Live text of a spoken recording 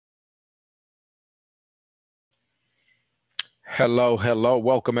Hello, hello.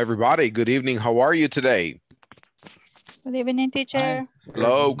 Welcome, everybody. Good evening. How are you today? Good evening, Hi. teacher.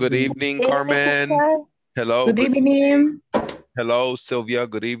 Hello, good evening, Evening, Carmen. teacher. Hello, Good good evening. evening. Hello, Sylvia.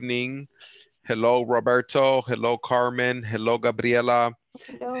 Good evening. Hello, Roberto. Hello, Carmen. Hello, Gabriela.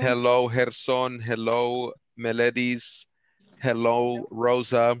 Hello. Hello, Gerson. Hello, Meledis. Hello,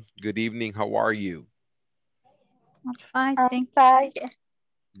 Rosa. Good evening. How are you? I'm fine, I'm thank fine.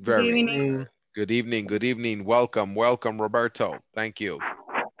 Good Very evening. good evening. Good evening. Welcome, welcome, Roberto. Thank you.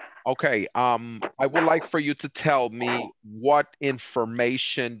 Okay, I would like for you to tell me what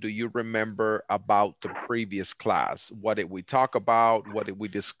information do you remember about the previous class? What did we talk about? What did we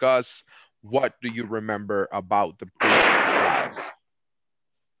discuss? What do you remember about the previous class?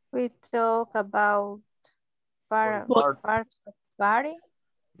 you. We talk about What? parts of body,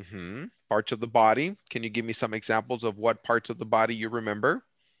 Parts of the body. Can you give me some examples of what parts of the body you remember?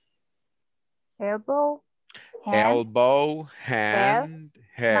 elbow, hand, Elbow, head, hand,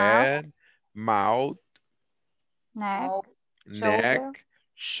 mouth, head, mouth, neck, neck, shoulder,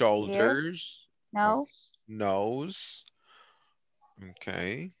 ear, shoulders, nose, nose.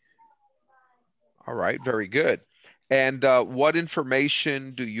 Okay. All right. Very good. And what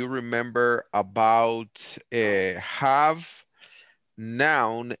information do you remember about have,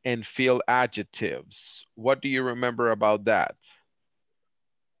 noun, and feel adjectives? What do you remember about that?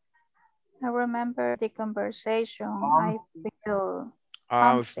 I remember the conversation. I feel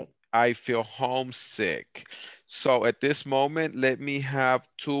Uh, homesick. I feel homesick. So at this moment, let me have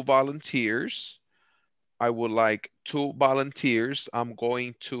two volunteers. I would like two volunteers. I'm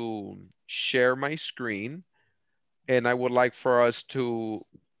going to share my screen and I would like for us to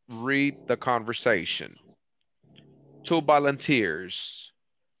read the conversation. Two volunteers.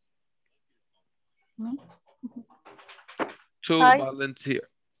 Me? Two Hi. volunteer.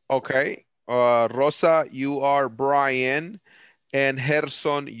 Okay. Rosa, you are Brian, and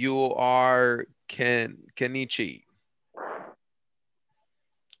Gerson, you are Kenichi.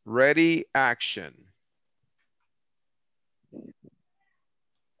 Ready, action.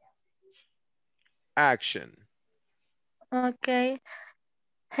 Action. Okay.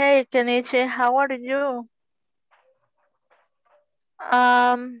 Hey, Kenichi, how are you?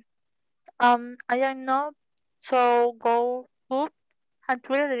 Um, I am not so go good at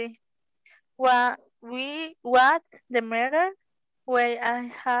really. What the matter? Why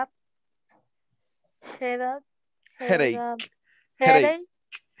I have headache, headache, Headache. Headache. headache,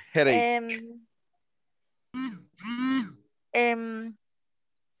 Headache. um, um,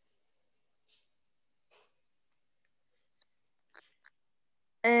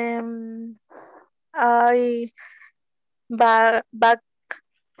 um, I back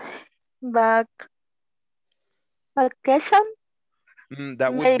back vacation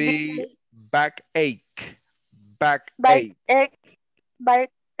That would maybe be backache. bike Backache. egg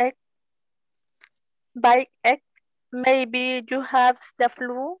bike egg bike egg. Maybe you have the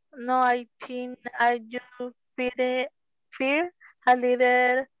flu. No, I think I just feel a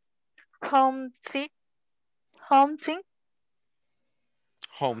little homesick, homesick,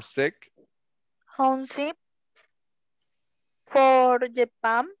 Homesick. homesick for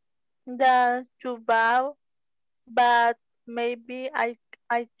Japan. That's too bad, but maybe I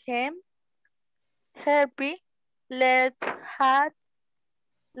can help it. Let's have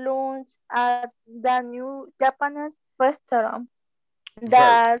lunch at the new Japanese restaurant.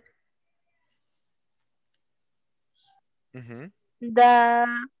 Very. That hmm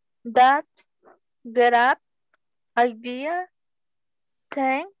the that great idea.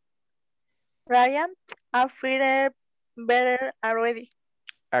 Thank Ryan. I feel better already.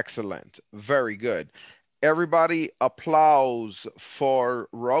 Excellent. Very good. Everybody applause for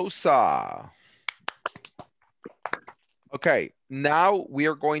Rosa. Okay, now we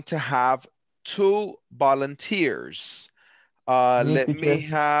are going to have two volunteers. Me, Let me teacher.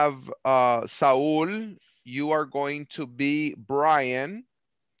 have Saul. You are going to be Brian.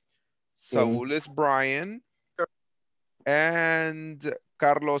 Okay. Saul is Brian. And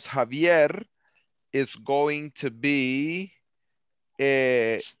Carlos Javier is going to be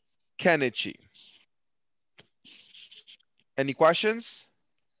uh, Kenichi. Any questions?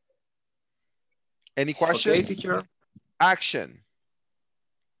 Any Okay, questions? teacher. Action.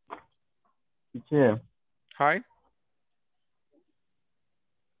 Teacher, Hi.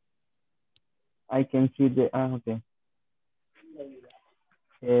 I can see the. Okay.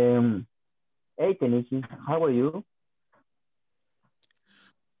 Um. Hey, Kenichi, how are you?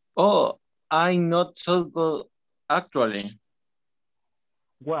 Oh, I'm not so good actually.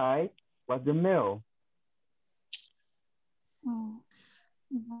 Why? What's the mail? Mm,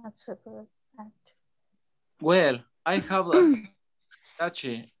 not so good. Actually. Well, I have a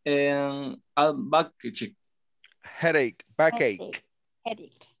touchy and a backache. Headache, Headache. backache.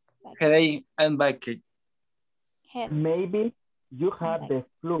 Headache. Headache and backache. Headache. Maybe you have the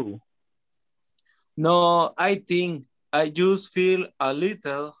flu. No, I think I just feel a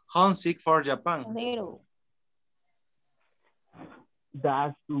little homesick for Japan. Little.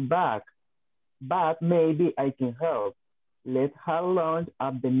 That's too bad. But maybe I can help. Let's have lunch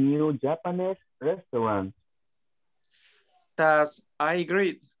at the new Japanese restaurant. That's a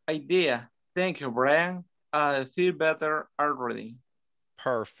great idea. Thank you, Brian. I feel better already.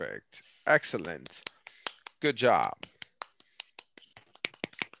 Perfect. Excellent. Good job.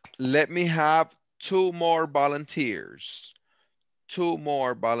 Let me have two more volunteers. Two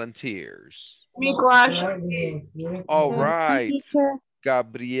more volunteers. Me crush. All Okay, right. teacher.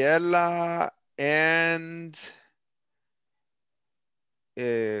 Gabriela and...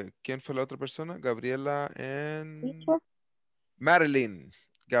 ¿quién fue la otra persona? Gabriela and... Teacher. Madeline.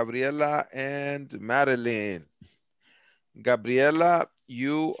 Gabriela and Madeline. Gabriela,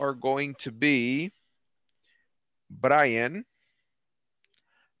 you are going to be Brian.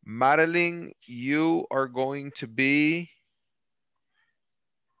 Madeline, you are going to be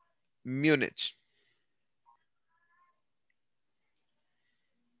Munich.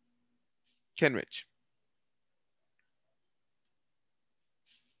 Kenrich.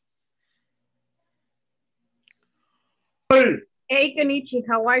 Hey, Kenichi,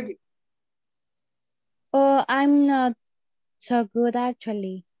 how are you? Oh, I'm not so good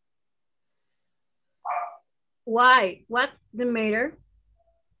actually. Why? What's the matter?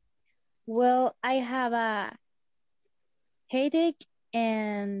 Well, I have a headache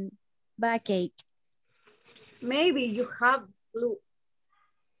and backache. Maybe you have flu.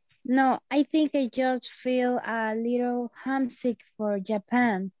 No, I think I just feel a little homesick for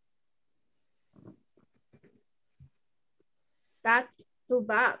Japan. That's too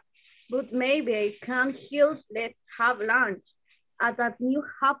bad. But maybe I can help. Let's have lunch at that new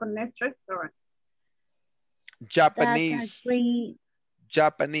Japanese restaurant. That's a Japanese. great,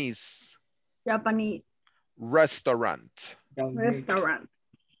 Japanese Japanese restaurant. restaurant.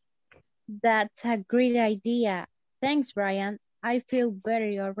 that's a great idea. Thanks, Brian. I feel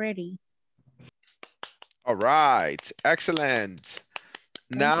better already. All right. Excellent. Thank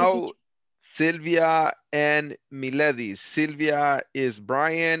you, Now, teacher. Sylvia and Miledis. Sylvia is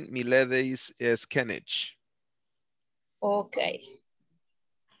Brian. Miledis is Kenich. Okay.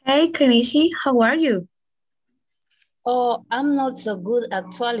 Hey, Kenichi, how are you? Oh, I'm not so good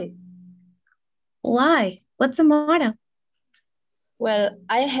actually. Why? What's the matter? Well,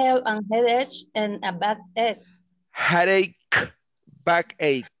 I have a headache and a backache. Headache,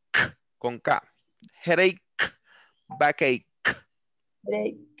 backache. Con K. Headache, backache.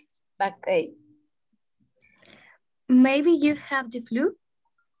 Break, backache. Maybe you have the flu?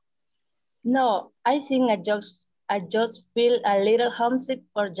 No, I think I just feel a little homesick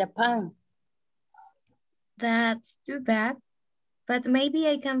for Japan. That's too bad. But maybe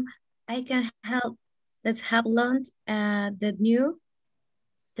I can help. Let's have lunch at the new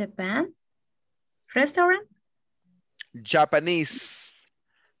Japan restaurant. Japanese.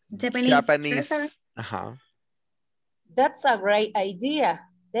 Japanese restaurant. Uh-huh. That's a great idea.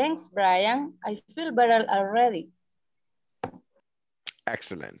 Thanks, Brian. I feel better already.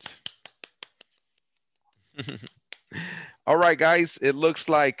 Excellent. All right, guys, it looks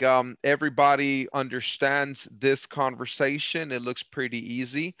like everybody understands this conversation. It looks pretty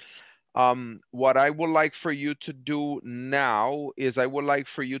easy. What I would like for you to do now is I would like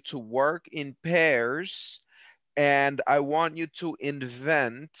for you to work in pairs, and I want you to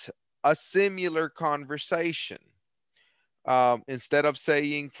invent a similar conversation. Instead of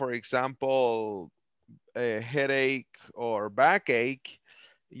saying, for example, a headache or backache,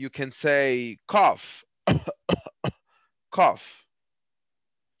 you can say cough, cough.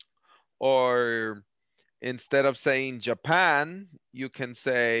 Or instead of saying Japan, you can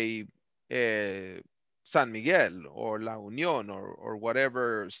say San Miguel or La Union or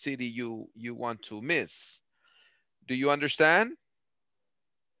whatever city you want to miss. Do you understand?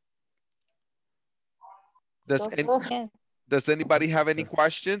 Does, So, so. Yes. does anybody have any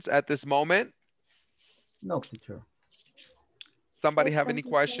questions at this moment? No, teacher. Somebody have any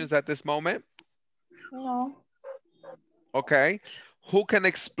questions at this moment? No. Okay. Who can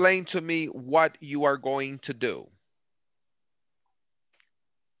explain to me what you are going to do?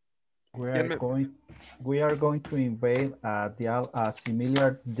 We are going to invade a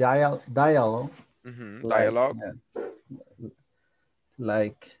similar dialogue. Dialogue.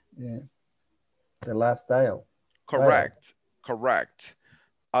 Like the last dialogue. Correct. Correct.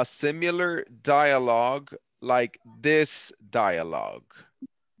 A similar dialogue like this dialogue.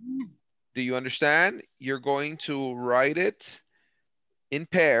 Do you understand? You're going to write it in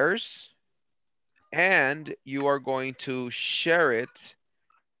pairs and you are going to share it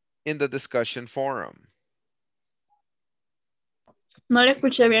in the discussion forum. No le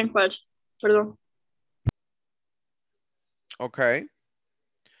escuché bien, Juan. Perdón. Okay.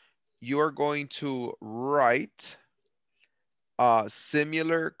 You are going to write a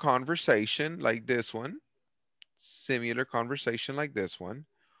similar conversation like this one. Similar conversation like this one.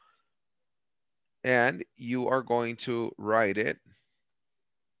 And you are going to write it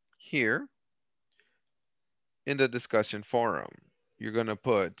here in the discussion forum. You're going to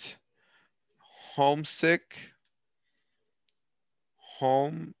put homesick,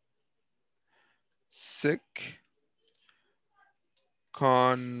 homesick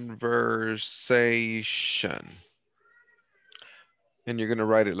conversation. And you're going to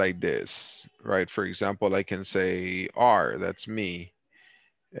write it like this, right? For example, I can say R, that's me.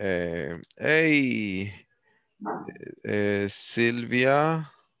 Hey, Sylvia,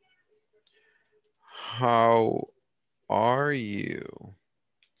 how are you?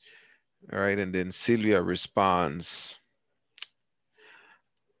 All right, and then Sylvia responds,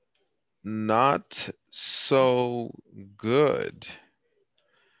 not so good.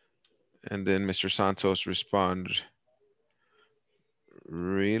 And then Mr. Santos responds,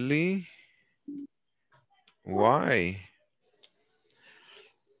 really? Why?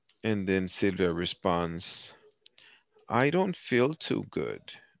 And then Sylvia responds, I don't feel too good.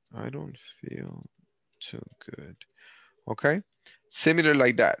 I don't feel too good. Okay, similar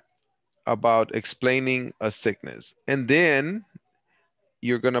like that about explaining a sickness. And then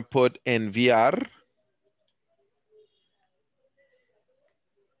you're gonna put enviar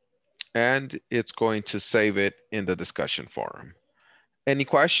and it's going to save it in the discussion forum. Any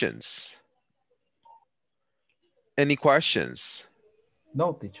questions? Any questions?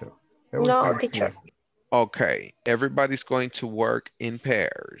 No, teacher. No, Everything is teacher. clear. Okay, everybody's going to work in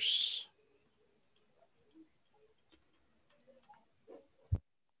pairs.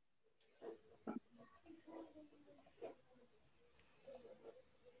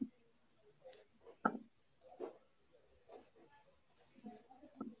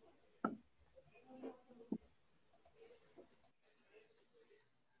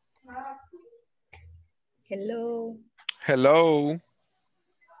 Hello. Hello.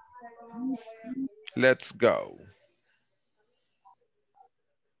 Let's go.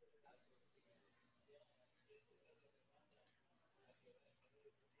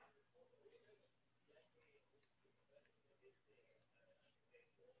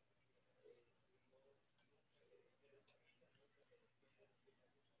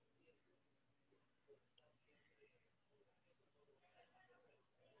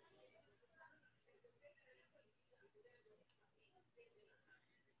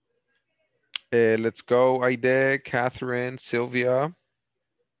 Let's go, Aide, Catherine, Sylvia.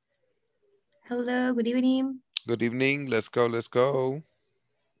 Hello, good evening. Good evening. Let's go, let's go.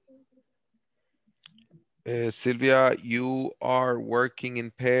 Sylvia, you are working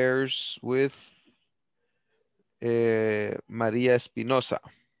in pairs with María Espinosa.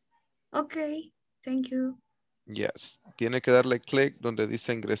 Okay, thank you. Yes. Tiene que darle clic donde dice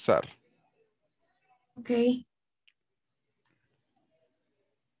ingresar. Okay.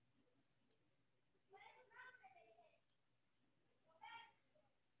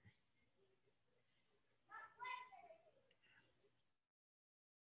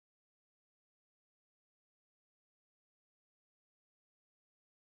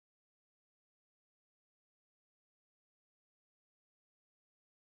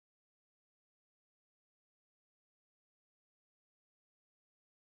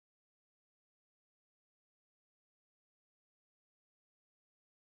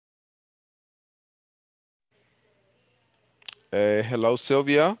 Hello,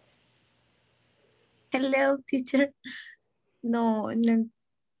 Sylvia. Hello, teacher. No, no,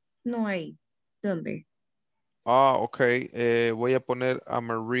 no hay. ¿Dónde? Ah, ok. Voy a poner a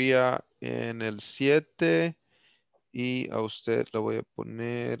María en el 7 y a usted la voy a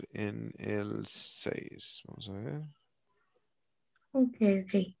poner en el 6. Vamos a ver. Okay,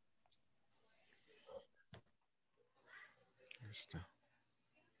 okay. Ahí está.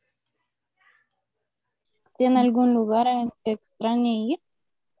 ¿Tiene algún lugar en que extrañe ir?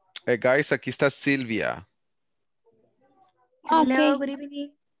 Guys, aquí está Silvia. Ah, Hello, ok. good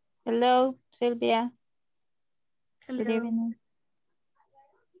evening. Hello, Sylvia. Good Hello. evening.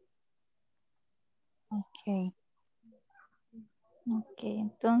 Ok. Ok,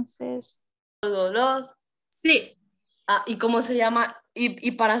 entonces. Todos. Sí. Ah, ¿y cómo se llama?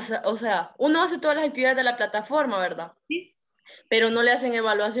 Y para, o sea, uno hace todas las actividades de la plataforma, ¿verdad? Sí. Pero no le hacen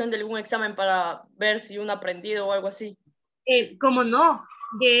evaluación de algún examen para ver si uno ha aprendido o algo así. ¿Cómo no?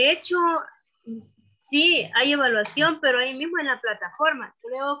 De hecho, sí, hay evaluación, pero ahí mismo en la plataforma.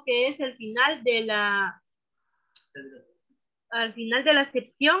 Creo que es al final de la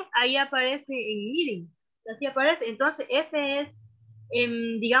sección, ahí aparece en Meeting. Así aparece. Entonces, ese es,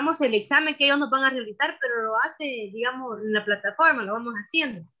 digamos, el examen que ellos nos van a realizar, pero lo hace, digamos, en la plataforma, lo vamos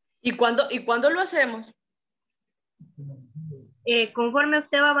haciendo. ¿Y cuándo lo hacemos? Conforme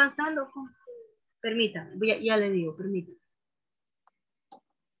usted va avanzando, permítame, ya le digo, permítame.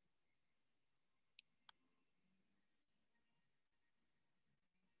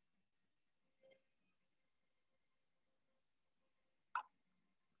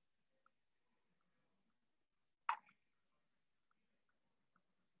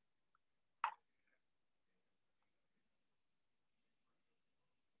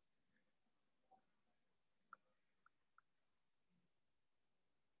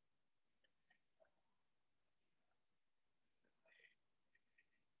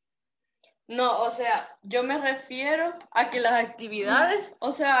 No, o sea, yo me refiero a que las actividades,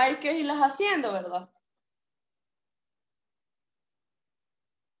 o sea, hay que irlas haciendo, ¿verdad?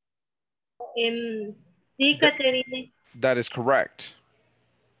 Sí, Caterine. That is correct.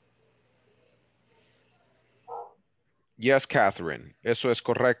 Yes, Catherine. Eso es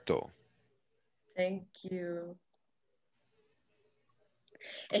correcto. Thank you.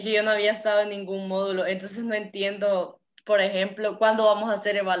 Es que yo no había estado en ningún módulo, entonces no entiendo, por ejemplo, cuándo vamos a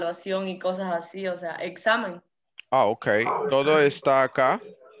hacer evaluación y cosas así, o sea, examen. Ah, ok. Todo está acá.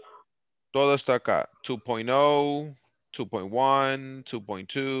 Todo está acá. 2.0, 2.1,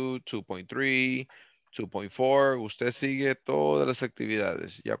 2.2, 2.3, 2.4. Usted sigue todas las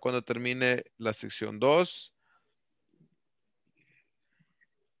actividades. Ya cuando termine la sección 2,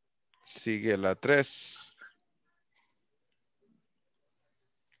 sigue la 3.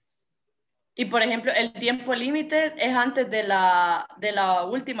 Y por ejemplo, el tiempo límite es antes de la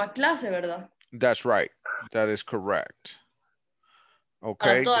última clase, ¿verdad? That's right. That is correct. Ok,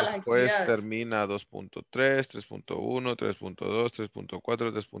 Para todas las después actividades. termina 2.3, 3.1, 3.2, 3.4,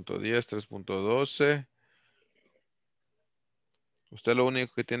 3.10, 3.12. Usted lo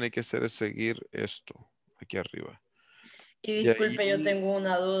único que tiene que hacer es seguir esto aquí arriba. Y De disculpe, yo ahí, tengo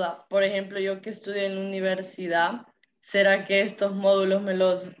una duda. Por ejemplo, yo que estudio en la universidad, ¿será que estos módulos me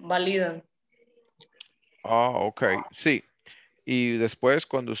los validan? ok, sí. Y después,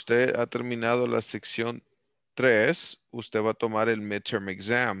 cuando usted ha terminado la sección 3, usted va a tomar el midterm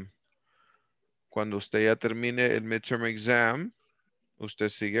exam. Cuando usted ya termine el midterm exam, usted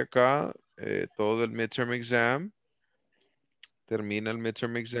sigue acá, todo el midterm exam, termina el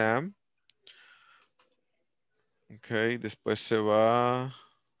midterm exam. Ok, después se va.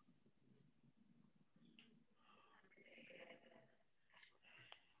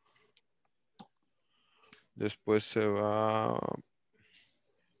 Después se va.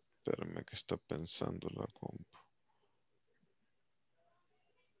 Espérame que está pensando la compu.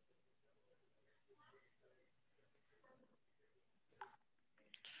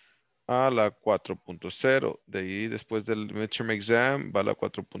 A la 4.0. De ahí, después del midterm exam, va a la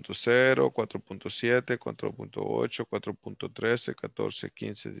 4.0, 4.7, 4.8, 4.13, 14,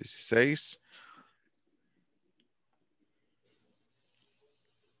 15, 16.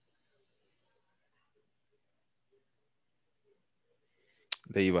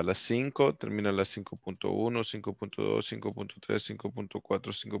 De ahí va a las 5, termina la 5.1, 5.2, 5.3,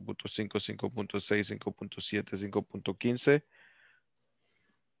 5.4, 5.5, 5.6, 5.7, 5.15.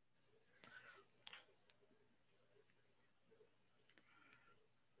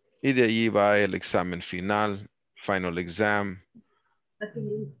 Y de ahí va el examen final, final exam.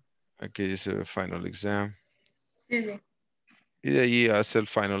 Aquí dice final exam. Sí, sí. Y de ahí hace el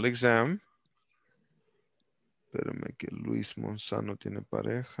final exam. Espérame que Luis Monzano tiene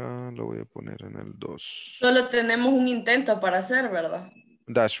pareja. Lo voy a poner en el 2. Solo tenemos un intento para hacer, ¿verdad?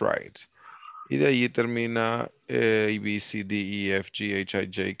 That's right. Y de ahí termina A, B, C, D, E, F, G, H, I,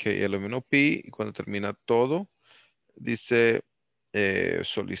 J, K, L, M, N, P. Y cuando termina todo, dice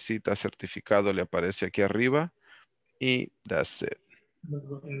solicita certificado, le aparece aquí arriba. Y that's it.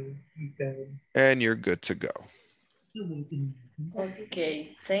 And you're good to go. Ok,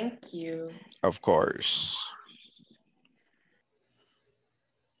 thank you. Of course.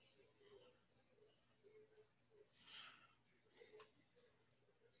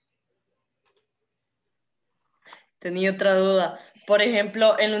 Tenía otra duda. Por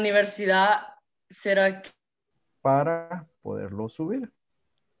ejemplo, en la universidad, ¿será que Para poderlo subir.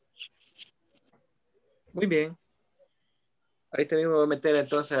 Muy bien. Ahí también me voy a meter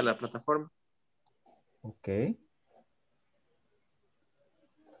entonces a la plataforma. Ok.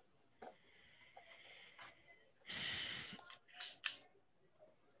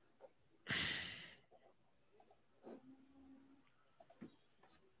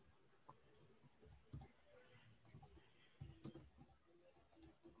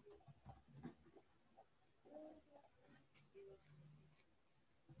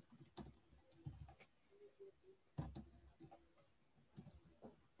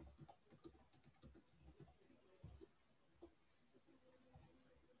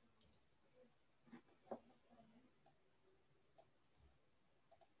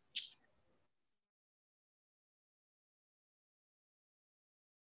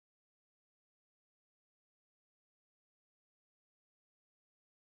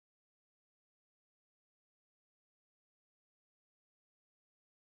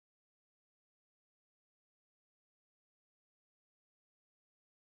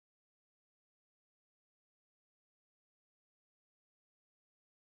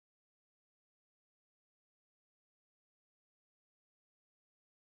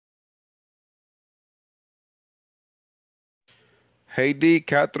 Heidi,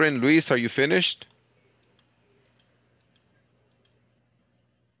 Catherine, Luis, are you finished?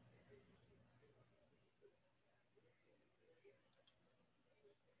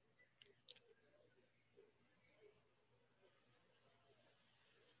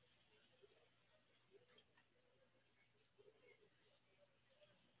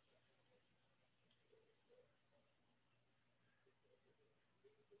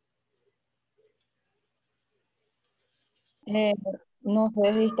 Eh, no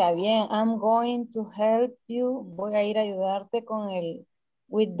sé si está bien. I'm going to help you. Voy a ir a ayudarte con el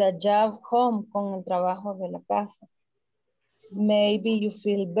with the job home, con el trabajo de la casa. Maybe you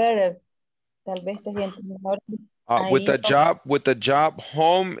feel better. Tal vez te sientes mejor. With Ahí, the job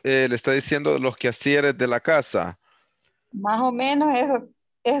home, le está diciendo los quehaceres de la casa. más o menos eso.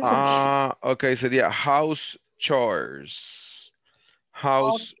 Ok, sería house chores.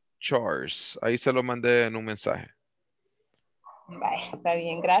 House chores. Ahí se lo mandé en un mensaje. Vaya, está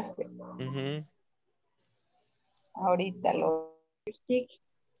bien, gracias. Ujú. Ahorita lo...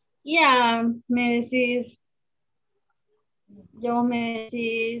 Ya, me decís, yo me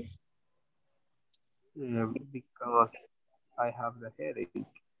decís, Because I have the headache.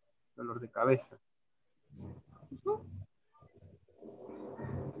 Dolor de cabeza.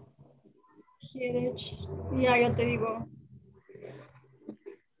 ya, yo te digo,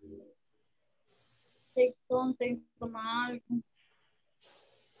 toma algo.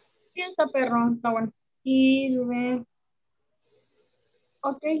 Piensa, perrón, está bueno. Y luego,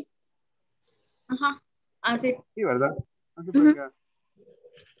 ok, ajá, así. Sí, ¿verdad? Así por acá.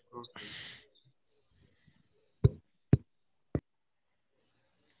 Ok.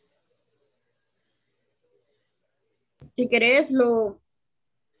 Si querés, lo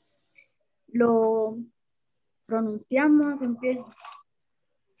pronunciamos, empieza.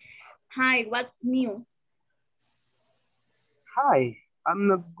 Hi, what's new? Hi, I'm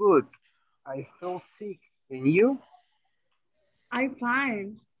not good. I feel sick. And you? I'm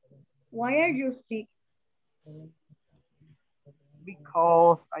fine. Why are you sick?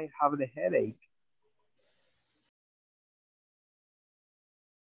 Because I have the headache.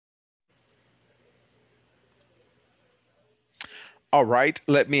 All right,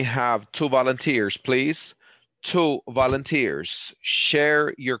 let me have 2 volunteers, please. 2 volunteers.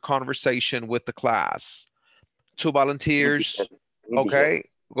 Share your conversation with the class. 2 volunteers. Okay,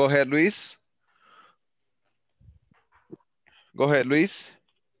 go ahead, Luis. Go ahead, Luis.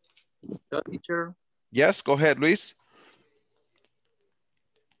 No, teacher. Yes, go ahead, Luis.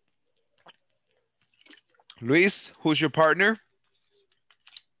 Luis, who's your partner?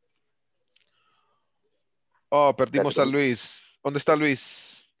 Oh, perdimos a Luis. ¿Dónde está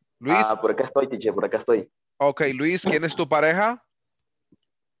Luis? Luis. Por acá estoy, teacher, por acá estoy. Ok, Luis, ¿quién es tu pareja?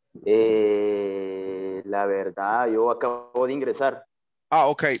 La verdad, yo acabo de ingresar.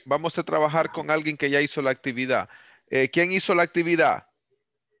 Ok, vamos a trabajar con alguien que ya hizo la actividad. ¿Quién hizo la actividad?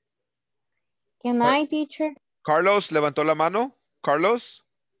 Can I, teacher? Carlos, levantó la mano. Carlos.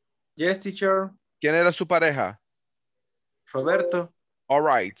 Yes, teacher. ¿Quién era su pareja? Roberto. All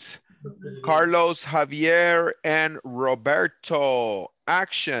right. Carlos, Javier, and Roberto.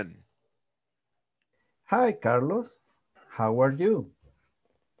 Action. Hi, Carlos. How are you?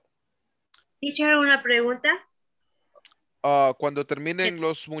 Teacher, una pregunta. Cuando terminen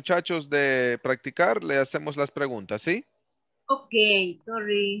los muchachos de practicar, le hacemos las preguntas, ¿sí? Ok,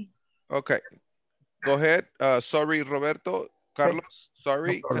 sorry. Okay. Go ahead. Sorry, Roberto. Carlos,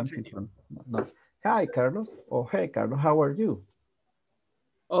 sorry. No problem, Continue. teacher. No. Hi, Carlos. Oh, hey, Carlos, how are you?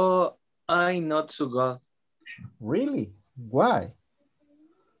 Oh, I'm not so good. Really? Why?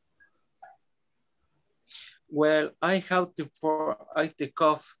 Well, I take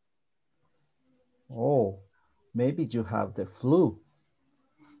off. Oh, maybe you have the flu.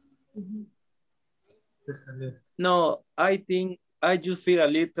 No, I think I just feel a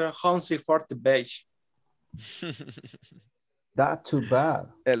little homesick for the beach. That's too bad.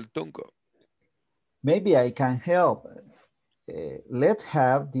 El tunco. Maybe I can help. Let's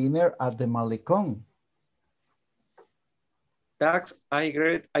have dinner at the Malecón. That's a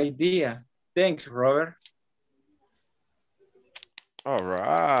great idea. Thanks, Robert. All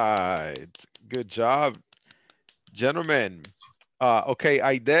right. Good job, gentlemen. Okay,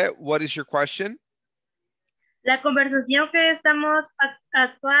 Aide, what is your question? La conversación que estamos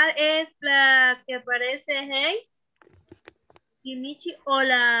actual es la que aparece hey, Kimichi o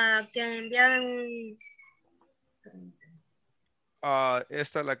la que enviaron.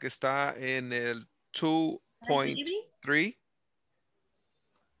 Esta es la que está en el 2.3.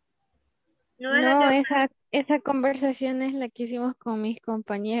 No es la No, que esa conversación es la que hicimos con mis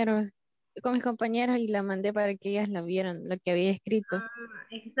compañeros y la mandé para que ellas la vieran, lo que había escrito.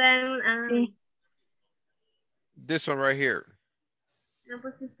 está en Sí. This one right here. No,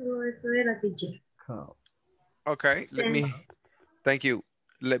 pues eso de la teacher. Okay, thank you.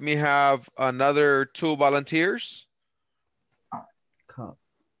 Let me have another 2 volunteers.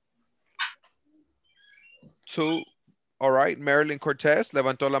 2. All right, Marilyn Cortez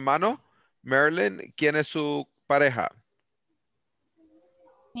levantó la mano. Marilyn, ¿quién es su pareja?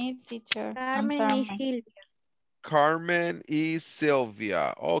 Me, teacher. Carmen y Silvia. Carmen y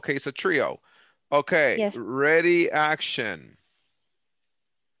Sylvia. Okay, it's a trio. Okay, Yes. ready, action.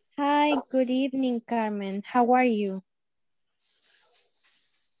 Hi, good evening, Carmen. How are you?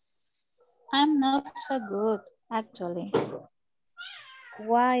 I'm not so good, actually.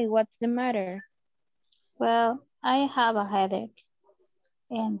 Why? What's the matter? Well, I have a headache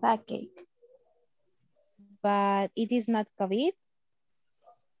and backache. But it is not COVID?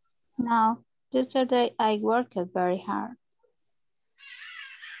 No, yesterday I worked very hard.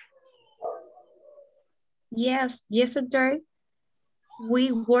 Yes, yesterday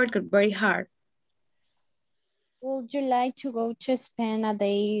we worked very hard. Would you like to go to spend a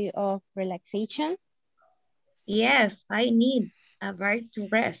day of relaxation? Yes, I need a day to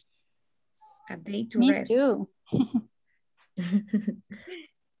rest. A day to Me rest. too.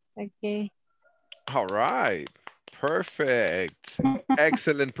 Okay. All right, perfect.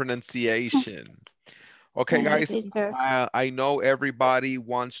 Excellent pronunciation. Okay, Thank you, guys, teacher. I know everybody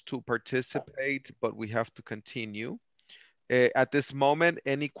wants to participate, but we have to continue. At this moment,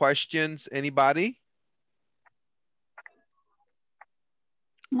 any questions, anybody?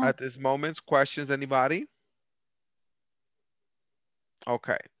 No. At this moment, questions, anybody?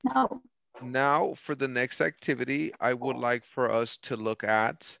 Okay. No. Now for the next activity, I would like for us to look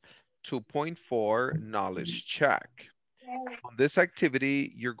at 2.4 knowledge check. On this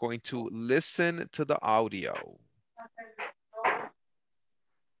activity, you're going to listen to the audio.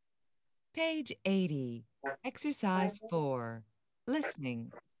 Page 80, exercise 4,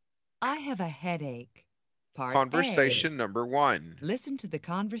 listening. I have a headache. Part Conversation A. number 1. Listen to the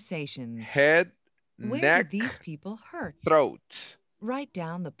conversations. Head, Where neck, do these people hurt? throat. Write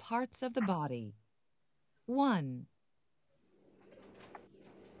down the parts of the body. 1.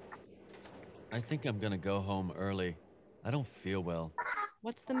 I think I'm gonna go home early. I don't feel well.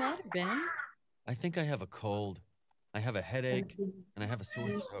 What's the matter, Ben? I think I have a cold. I have a headache and I have a sore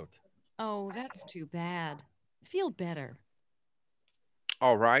throat. Oh, that's too bad. Feel better.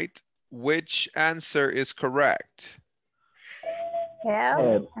 All right. Which answer is correct?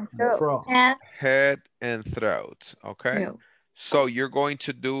 Head and throat. Head and throat. Okay. No. So you're going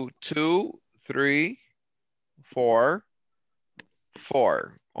to do 2, 3, 4,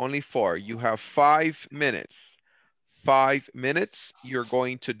 4. Only 4. You have 5 minutes. 5 minutes. You're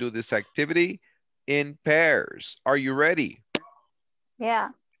going to do this activity in pairs. Are you ready? Yeah.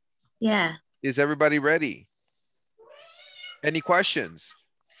 Yeah. Is everybody ready? Any questions?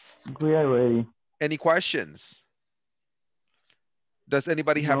 We are ready. Any questions? Does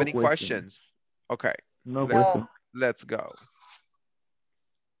anybody have No any question. questions? Okay. No question. Let's go.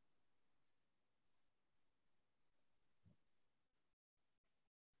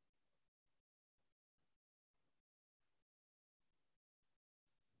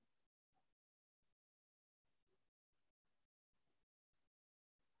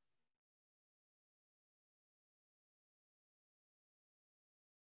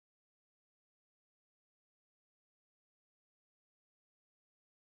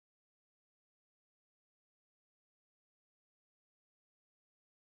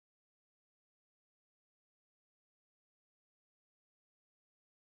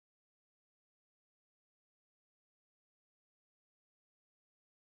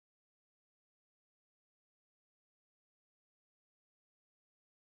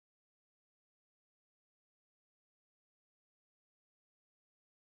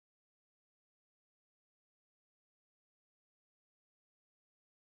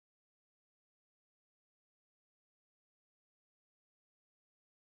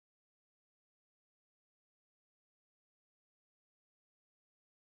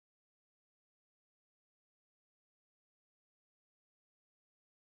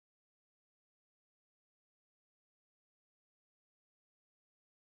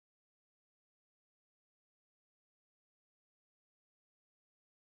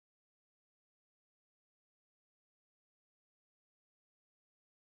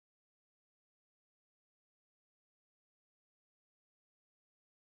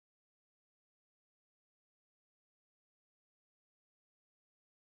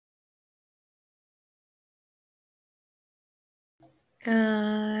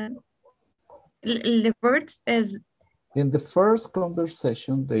 The words is In the first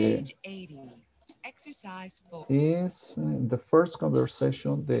conversation, Page 80. Exercise 4. is in the first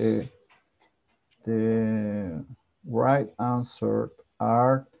conversation, the right answer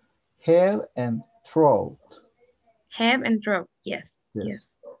are head and throat. have and throw. Yes.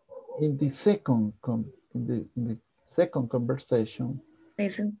 Yes. In the second in the second conversation,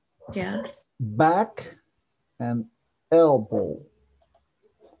 Listen. Yes. back and elbow.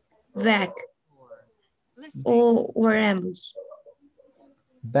 Back. Listening. Or ambush.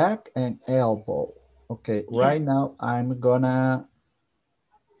 Back and elbow. Okay, Yeah. right now I'm gonna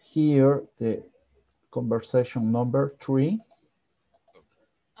hear the conversation number 3.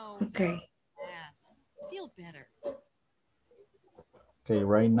 Oh, Okay. bad. Feel better. Okay,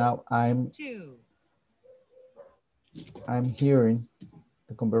 right now I'm 2. hearing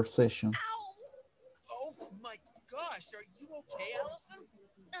the conversation. Oh my gosh, are you okay, Allison?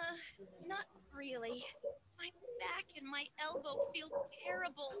 Not really. My back and my elbow feel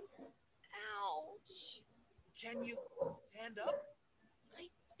terrible. Ouch. Can you stand up? I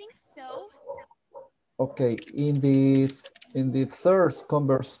think so. Okay, in the third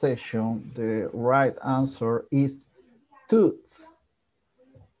conversation, the right answer is tooth.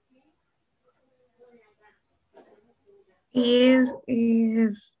 Is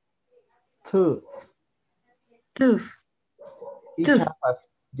Tooth. tooth. He Tooth. has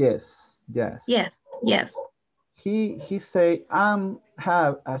yes. Yes. He say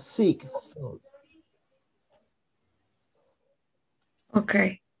have a sick tooth.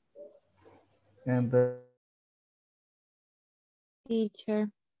 Okay. And the Teacher.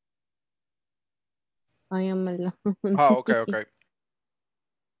 I am alone. Oh, okay.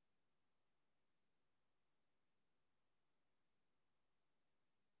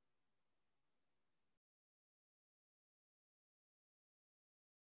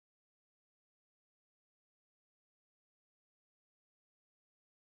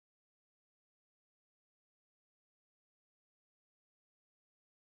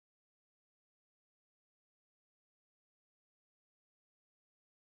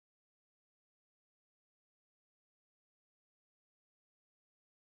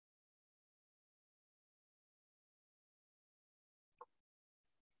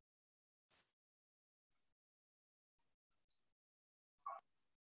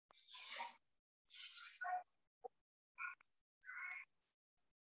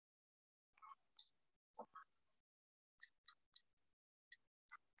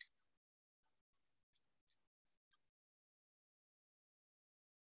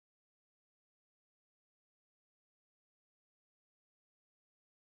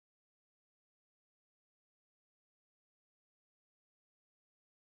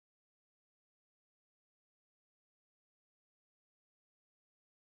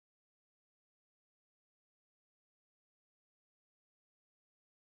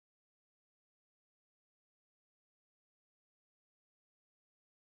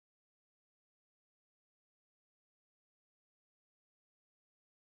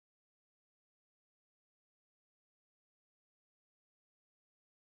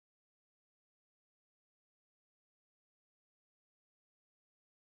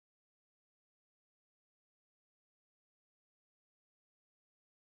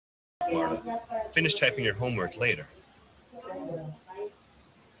 Marta, finish typing your homework later.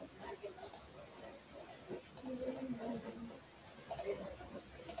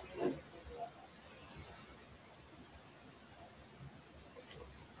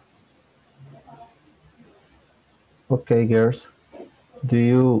 okay, girls. Do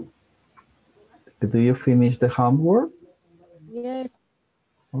you finish the homework? Yes.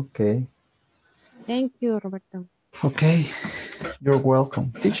 Okay. Thank you, Roberto. Okay. You're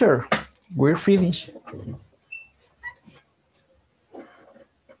welcome. Teacher, we're finished.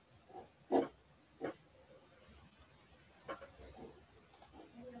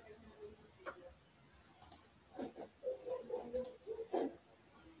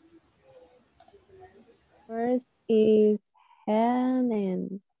 First is hand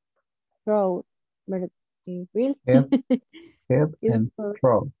and throat. But really? Head Is and for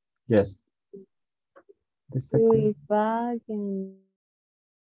throat. Yes. The two second. is back and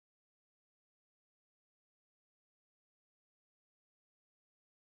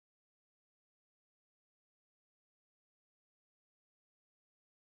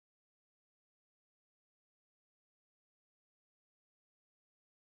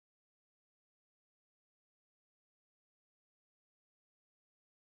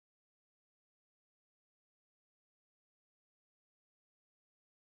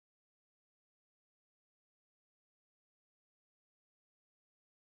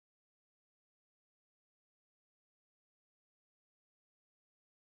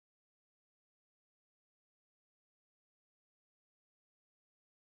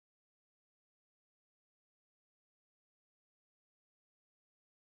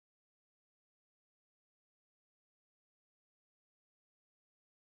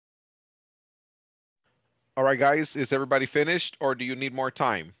All right, guys, is everybody finished or do you need more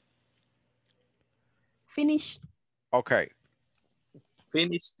time? Finish. Okay.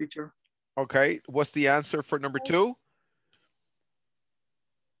 Finish, teacher. Okay, what's the answer for number 2?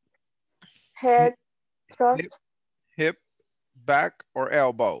 Head, throat, Hip, back, or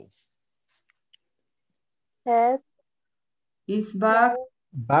elbow? head, Is back,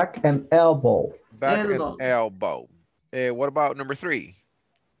 Back and elbow. Back and elbow. elbow. What about number 3?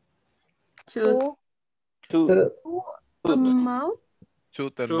 Tooth. Tooth. Mouth.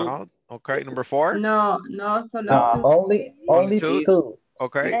 Tooth and mouth. Okay, number 4? No, no, solo tooth. Only tooth. tooth.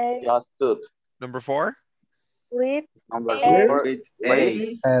 Okay. egg, Just tooth. Number 4? lip, Number egg, 4, waist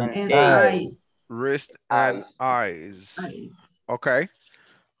Wrist and and eyes. eyes. Wrist and eyes. Okay.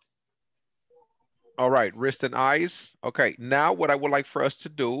 All right, wrist and eyes. Okay, now what I would like for us to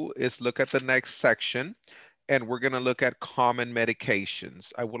do is look at the next section and we're gonna look at common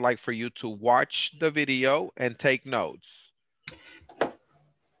medications. I would like for you to watch the video and take notes.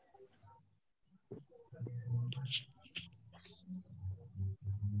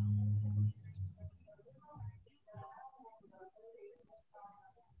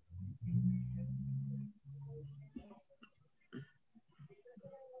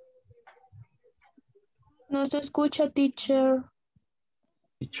 No se escucha, teacher.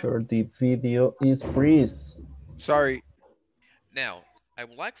 Teacher, the video is freeze. Sorry. Now, I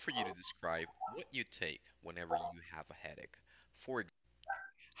would like for you to describe what you take whenever you have a headache.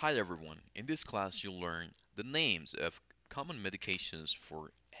 Hi everyone, in this class you'll learn the names of common medications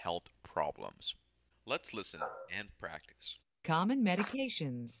for health problems. Let's listen and practice. Common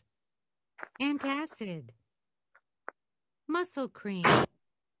medications. Antacid, muscle cream,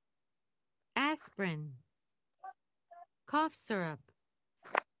 aspirin, cough syrup,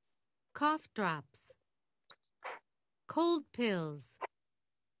 cough drops, cold pills,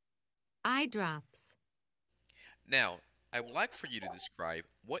 eye drops. Now, I would like for you to describe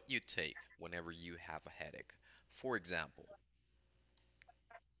what you take whenever you have a headache. For example,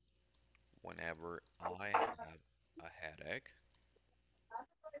 whenever I have a headache,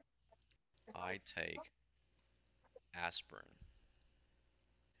 I take aspirin.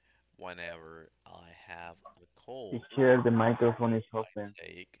 Whenever I have a cold, Teacher, the microphone is I open.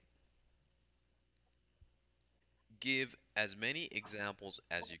 take. Give as many examples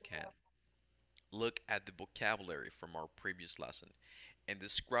as you can. Look at the vocabulary from our previous lesson and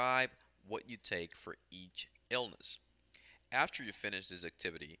describe what you take for each illness. After you finish this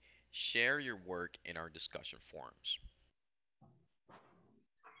activity, share your work in our discussion forums.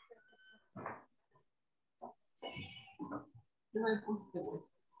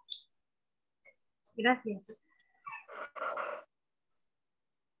 Gracias.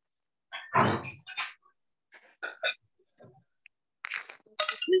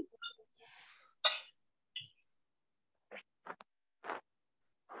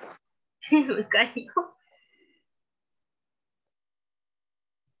 Me caigo.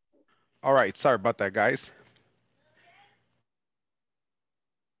 All right, sorry about that, guys.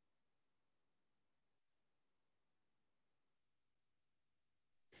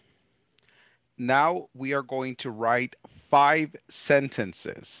 Now we are going to write 5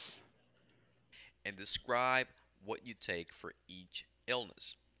 sentences. And describe what you take for each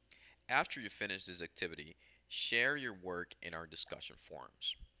illness. After you finish this activity, share your work in our discussion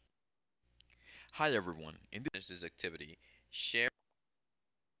forums. Hi everyone, in this activity, share.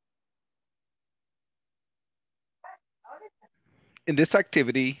 In this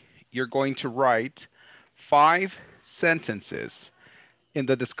activity, you're going to write 5 sentences in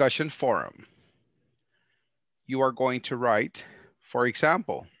the discussion forum. You are going to write, for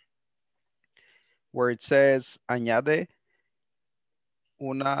example, where it says, añade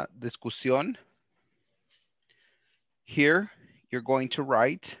una discusión. Here, you're going to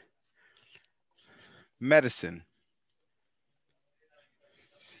write medicine.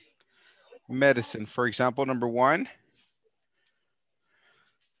 Medicine, for example, number 1,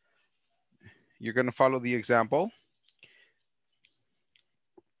 you're going to follow the example.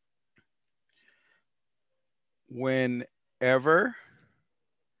 Whenever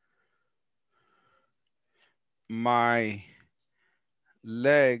my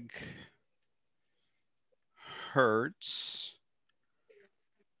leg hurts,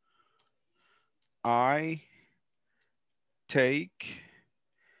 I take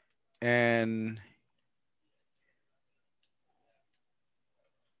an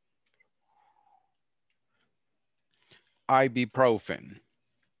ibuprofen.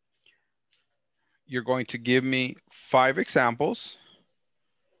 You're going to give me 5 examples.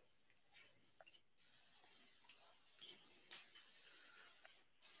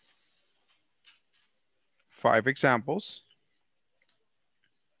 5 examples.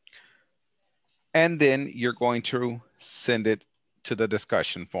 And then you're going to send it to the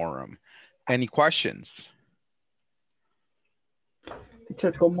discussion forum. Any questions?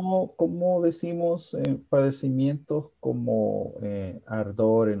 Teacher, ¿cómo decimos padecimientos como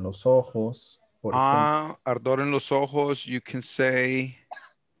ardor en los ojos, por ejemplo? Ardor en los ojos, you can say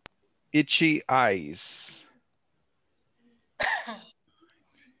itchy eyes.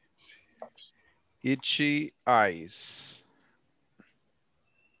 Itchy eyes.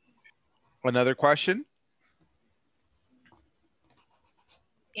 Another question?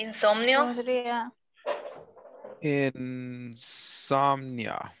 Insomnio. Podría. Insomnia.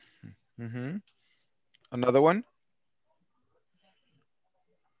 Mhm. Another one?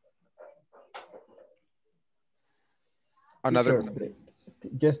 Another. Teacher,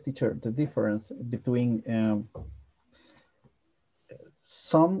 yes, teacher, the difference between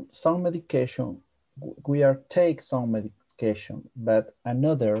some medication, we are take some medication, but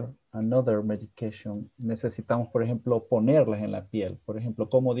another medication, necesitamos, por ejemplo, ponerlas en la piel. Por ejemplo,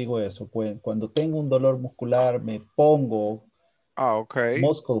 ¿cómo digo eso? Pues, cuando tengo un dolor muscular, me pongo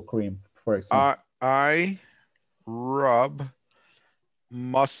muscle cream, for example. I rub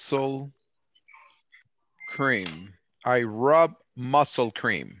muscle cream. I rub muscle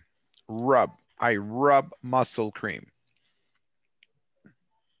cream. Rub. I rub muscle cream.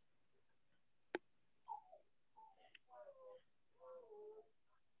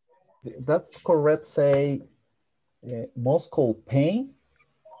 That's correct, say muscle pain.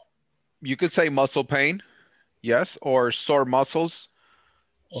 You could say muscle pain, yes, or sore muscles.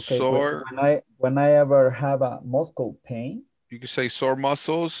 Okay, sore. When I ever have a muscle pain. You could say sore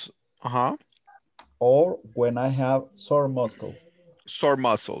muscles, or when I have sore muscle. Sore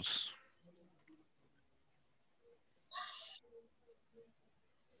muscles.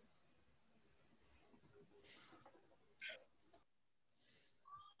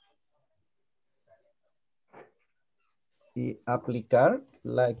 Y aplicar,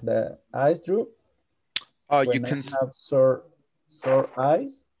 like the eyes drop. You when can I have sore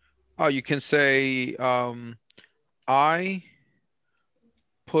eyes. You can say I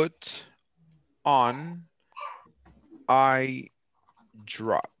put on eye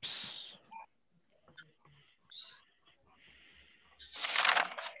drops.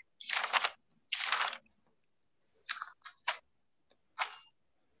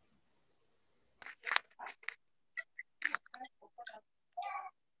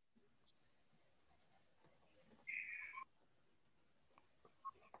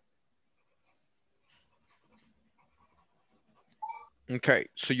 Okay,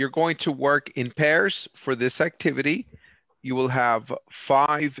 so you're going to work in pairs for this activity. You will have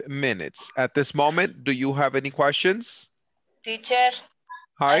 5 minutes. At this moment, do you have any questions? Teacher,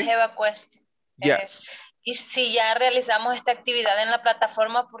 Hi. I have a question. Yes. Y si ya realizamos esta actividad en la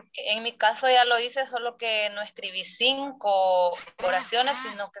plataforma, porque en mi caso ya lo hice, solo que no escribí 5 oraciones,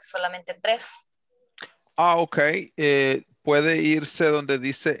 sino que solamente 3. Ok. Puede irse donde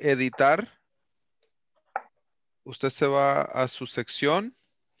dice editar. Usted se va a su sección.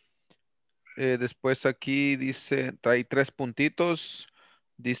 Después aquí dice, trae 3 puntitos.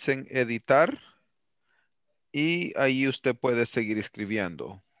 Dicen editar. Y ahí usted puede seguir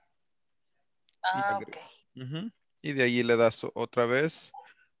escribiendo. Ok. Y de allí le das otra vez.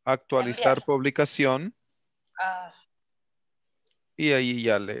 Actualizar publicación. Y ahí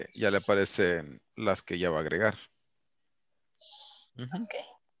ya le aparecen las que ya va a agregar.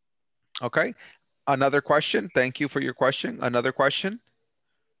 Okay. Another question. Thank you for your question. Another question.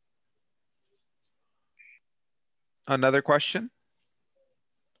 Another question.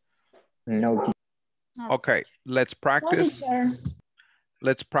 No. Okay. Let's practice.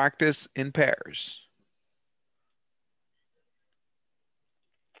 Let's practice in pairs.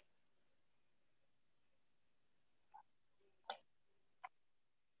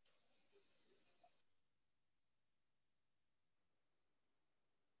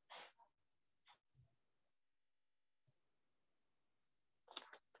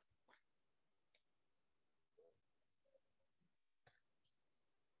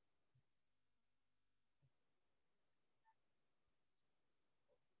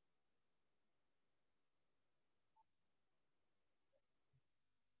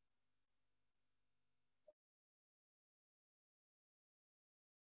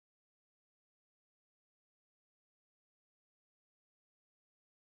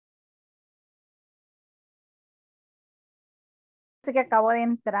 Que acabo de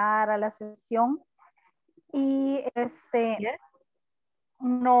entrar a la sesión y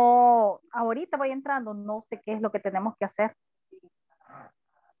no, ahorita voy entrando, no sé qué es lo que tenemos que hacer.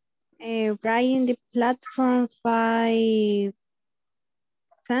 Writing the platform 5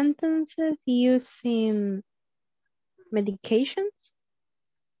 sentences using medications.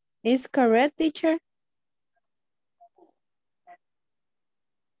 Is correct, teacher?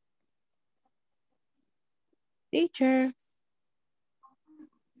 Teacher.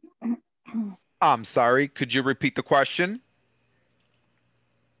 I'm sorry, could you repeat the question?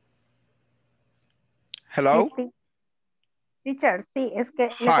 Hello? Teacher, sí, es que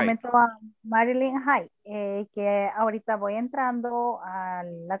le Hi. comento a Marilyn, hi, que ahorita voy entrando a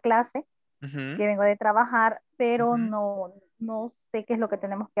la clase, Ujú. que vengo de trabajar, pero no sé qué es lo que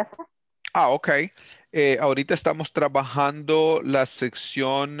tenemos que hacer. Ok. Ahorita estamos trabajando la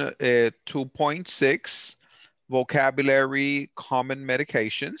sección 2.6, Vocabulary Common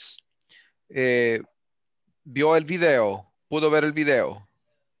Medications. ¿Vio el video? ¿Pudo ver el video?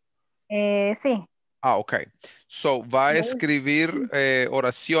 Sí. Ok. So, va a escribir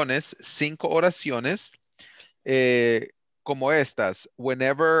oraciones, 5 oraciones, como estas.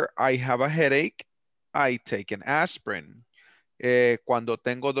 Whenever I have a headache, I take an aspirin. Cuando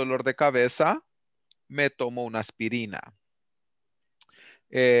tengo dolor de cabeza, me tomo una aspirina.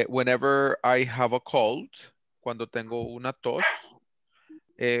 Whenever I have a cold, cuando tengo una tos,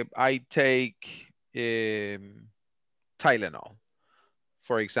 I take Tylenol,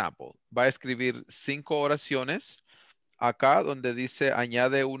 for example. Va a escribir 5 oraciones. Acá donde dice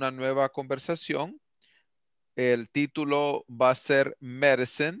añade una nueva conversación, el título va a ser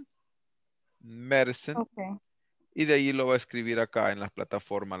medicine, medicine, Okay. y de ahí lo va a escribir acá en las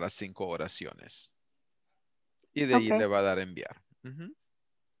plataformas las 5 oraciones. Y de ahí le va a dar enviar. Ujú.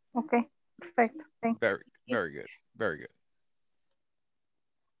 Ok, perfecto. Thank you. Very good, very good.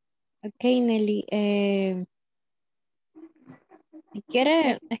 Ok, Nelly. Si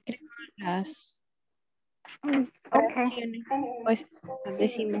quiere escribir las oraciones, pues las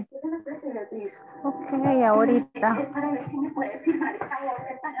decimos. Ok, ahorita.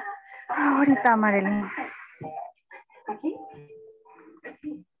 Ahorita, Marilyn.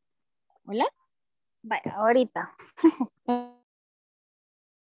 ¿Hola? Vaya, ahorita.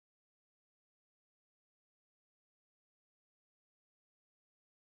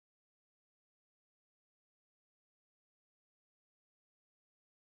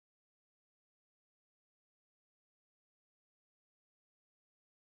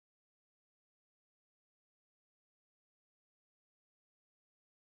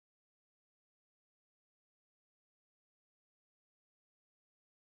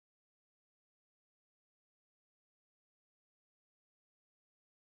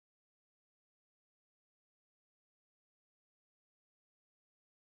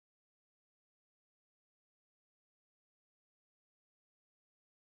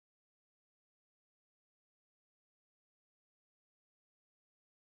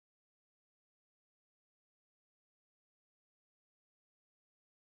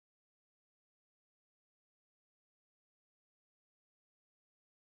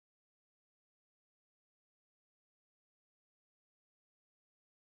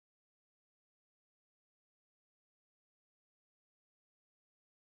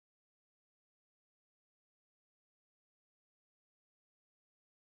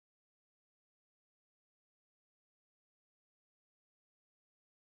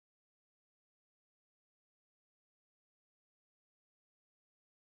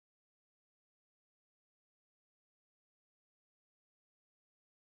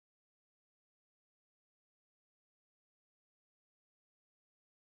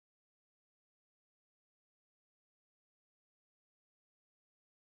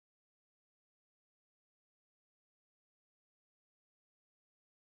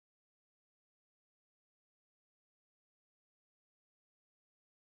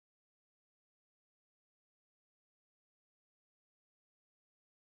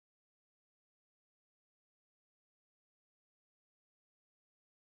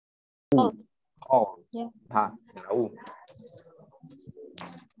 Oh, Yeah. ajá, sin la U.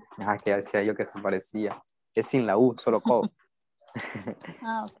 Ajá, que decía yo que se parecía. Es sin la U, solo call.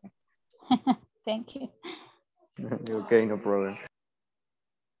 Ah, ok. Thank you. Ok, no problem.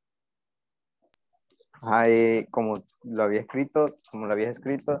 Ajá, como lo había escrito, como lo habías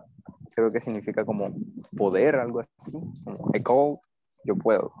escrito, creo que significa como poder, algo así. Como I call, yo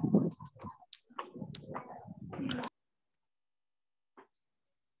puedo.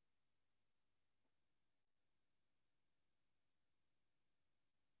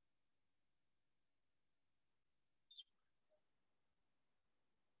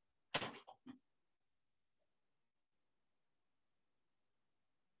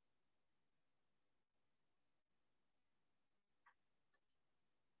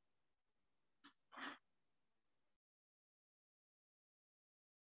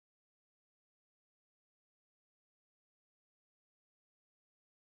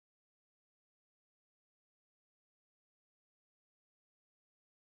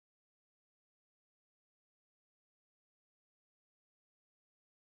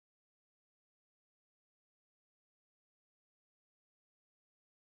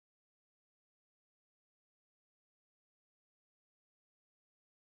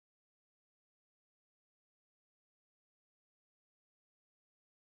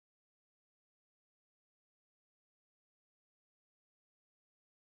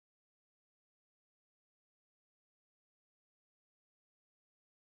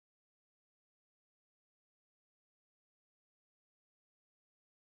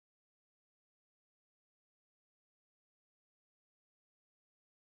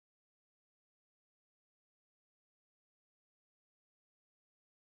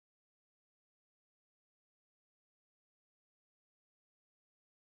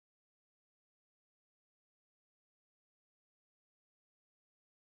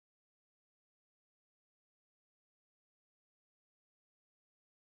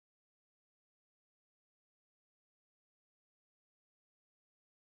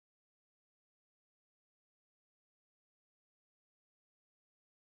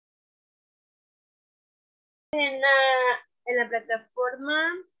 En la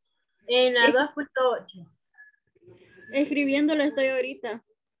plataforma, en la 2.8. Escribiéndolo estoy ahorita.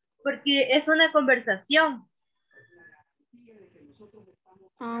 Porque es una conversación.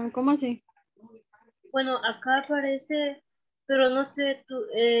 ¿Cómo así? Bueno, acá aparece, pero no sé tú,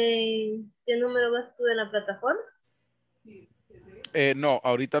 qué número vas tú en la plataforma. No,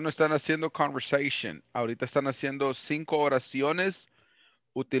 ahorita no están haciendo conversation. Ahorita están haciendo 5 oraciones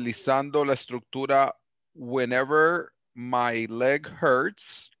utilizando la estructura whenever my leg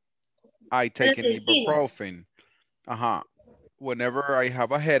hurts, I take an ibuprofen. Ajá. Whenever I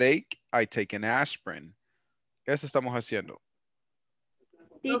have a headache, I take an aspirin. Eso estamos haciendo.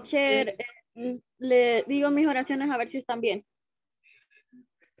 Teacher, le digo mis oraciones a ver si están bien.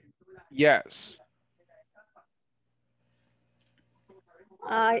 Yes.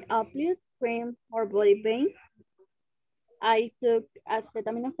 I applied cream for body pain. I took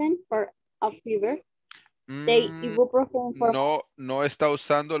acetaminophen for a fever. Take ibuprofen for... No está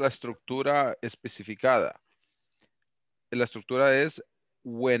usando la estructura especificada. La estructura es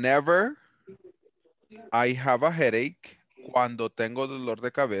whenever I have a headache, cuando tengo dolor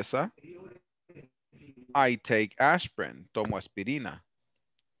de cabeza, I take aspirin, tomo aspirina.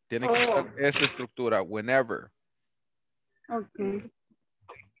 Tiene que usar esta estructura, whenever. Okay.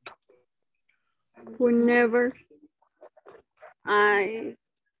 Whenever I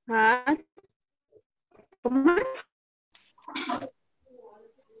have... ¿Cómo es?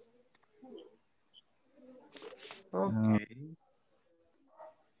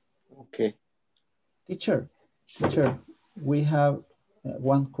 Okay. Teacher, we have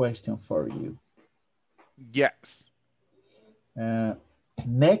one question for you. Yes.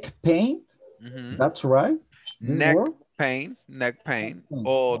 Neck pain, that's right. Neck pain.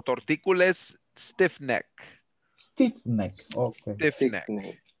 O tortícolis, stiff neck. Stiff neck, okay. Stiff neck.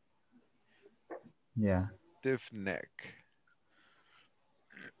 Yeah. Stiff neck.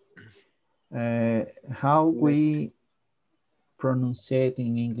 How we pronunciate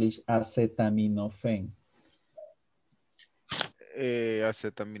in English acetaminophen?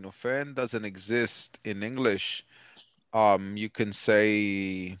 Acetaminophen doesn't exist in English. You can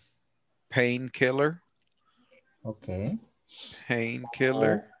say painkiller. Okay.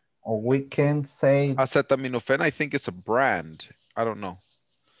 Painkiller. Or we can say... Acetaminophen, I think it's a brand. I don't know.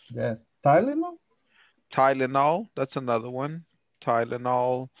 Yes. Tylenol? Tylenol, that's another one.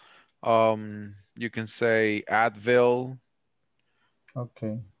 Tylenol. You can say Advil.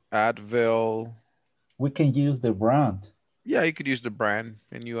 Okay. Advil. We can use the brand. Yeah, you could use the brand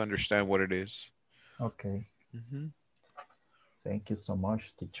and you understand what it is. Okay. Thank you so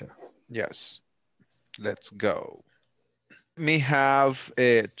much, teacher. Yes. Let's go. Let me have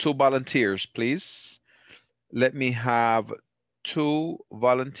 2 volunteers, please. Let me have 2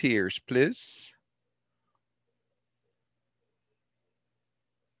 volunteers, please.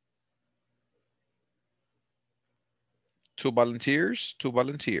 Two volunteers.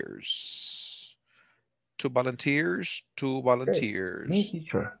 Okay. Me,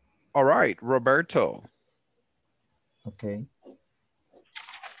 teacher. All right, Roberto. Okay.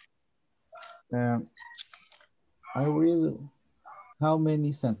 I read how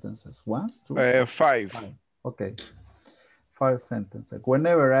many sentences? 1, 2, 5. Okay. 5 sentences.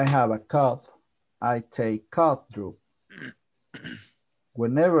 Whenever I have a cough, I take cough drop.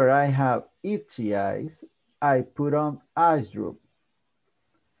 Whenever I have itchy eyes, I put on ice drop.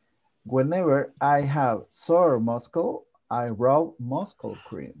 Whenever I have sore muscle, I rub muscle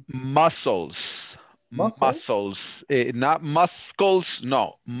cream. Muscles. Not muscles,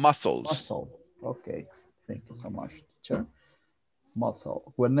 no, muscles. Muscles. Okay. Thank you so much, teacher.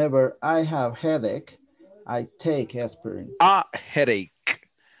 Muscle. Whenever I have headache, I take aspirin. A headache.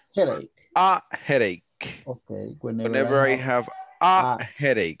 Headache. A headache. Okay. Whenever I have a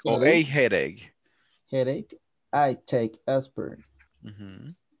headache or a headache. Headache, I take aspirin.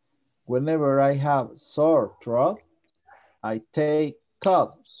 Whenever I have sore throat, I take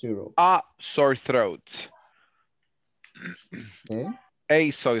cough syrup. A sore throat. Okay.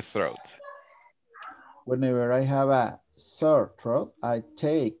 A sore throat. Whenever I have a sore throat, I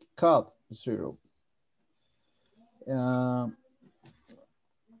take cough syrup. The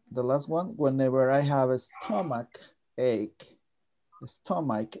last one, whenever I have a stomach ache,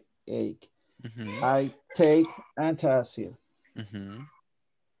 I take antacid.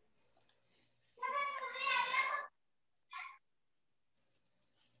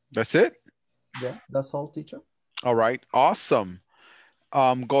 That's it? Yeah, that's all, teacher. All right, awesome.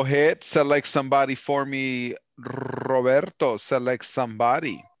 Go ahead, select somebody for me. Roberto, select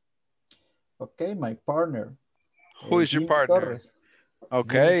somebody. Okay, my partner. Who is your partner? Torres.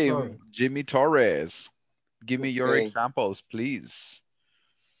 Okay, Jimmy Torres. Give me your Okay. examples, please.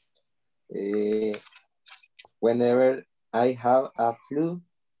 Whenever I have a flu,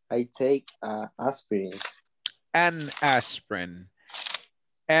 I take aspirin. An aspirin.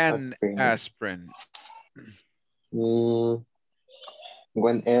 An aspirin.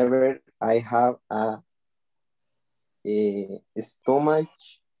 Whenever I have a stomach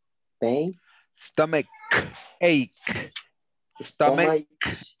pain. Stomach ache. Stomach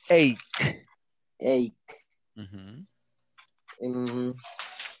ache. Ache.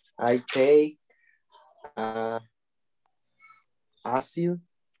 I take acid.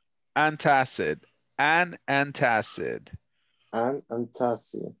 Antacid. An antacid. An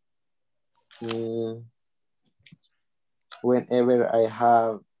antacid. Whenever I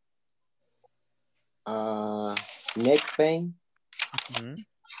have neck pain,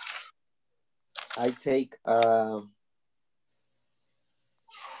 I take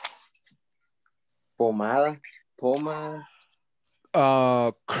pomada.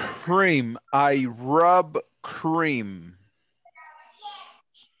 Cream. I rub cream.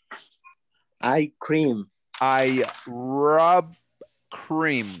 I cream. I rub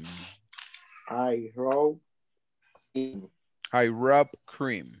cream. I rub cream. I rub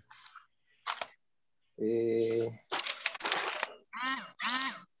cream.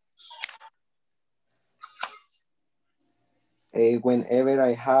 Whenever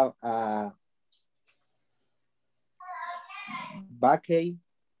I have a backache,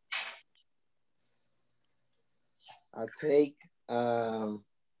 I take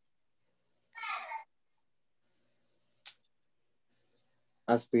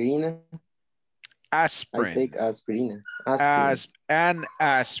aspirina. Aspirin. I take aspirina. An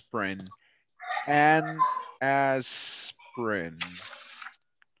aspirin. An aspirin.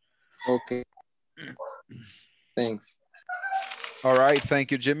 Okay. Thanks. All right.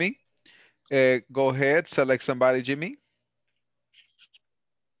 Thank you, Jimmy. Go ahead. Select somebody, Jimmy.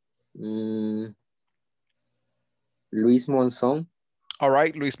 Luis Monzon. All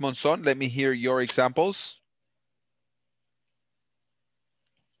right, Luis Monzon. Let me hear your examples.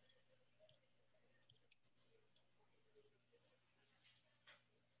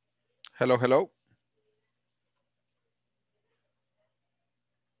 Hello, hello.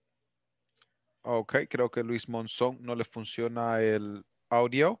 Ok, creo que Luis Monzón no le funciona el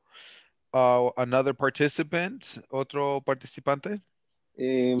audio. Another participant, otro participante.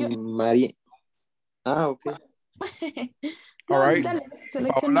 María. Okay. All right.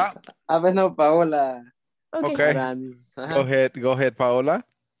 Paola. No, Paola. Okay. Go ahead, Paola.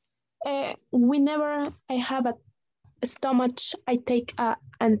 Whenever I have a stomach, I take a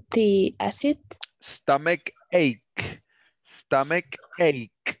antacid. Stomach ache. Stomach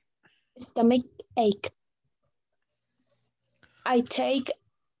ache. Stomach ache. I take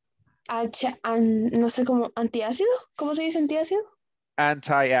no sé cómo, antiácido. ¿Cómo se dice antiácido?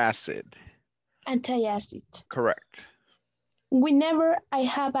 Antacid. Antacid. Correct. Whenever I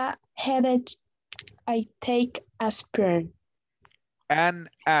have a headache, I take aspirin. An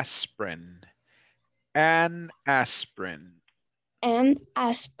aspirin. An aspirin. An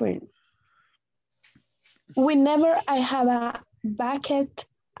aspirin. Whenever I have a backache,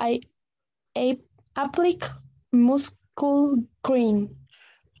 I apply muscle cream.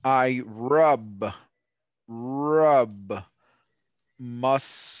 I rub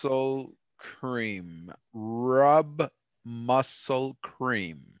muscle cream. Rub muscle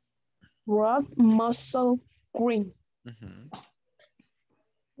cream. Rub muscle cream.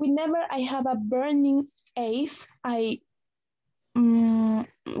 Whenever I have a burning ache, I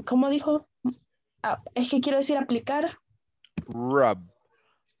 ¿cómo dijo? Es que quiero decir aplicar. Rub.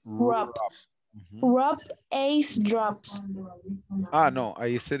 Rub ace drops. No,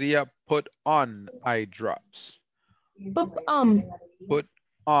 ahí sería put on eye drops. Put on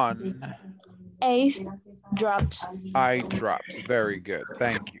ace drops. Eye drops. Very good.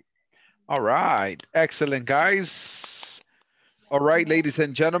 Thank you. All right. Excellent, guys. All right, ladies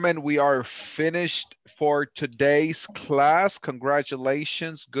and gentlemen, we are finished for today's class.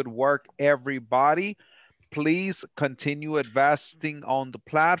 Congratulations. Good work, everybody. Please continue investing on the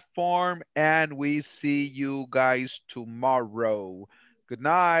platform, and we see you guys tomorrow. Good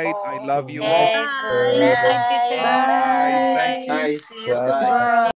night. I love you all. Good night. Bye. Thank you. See you tomorrow.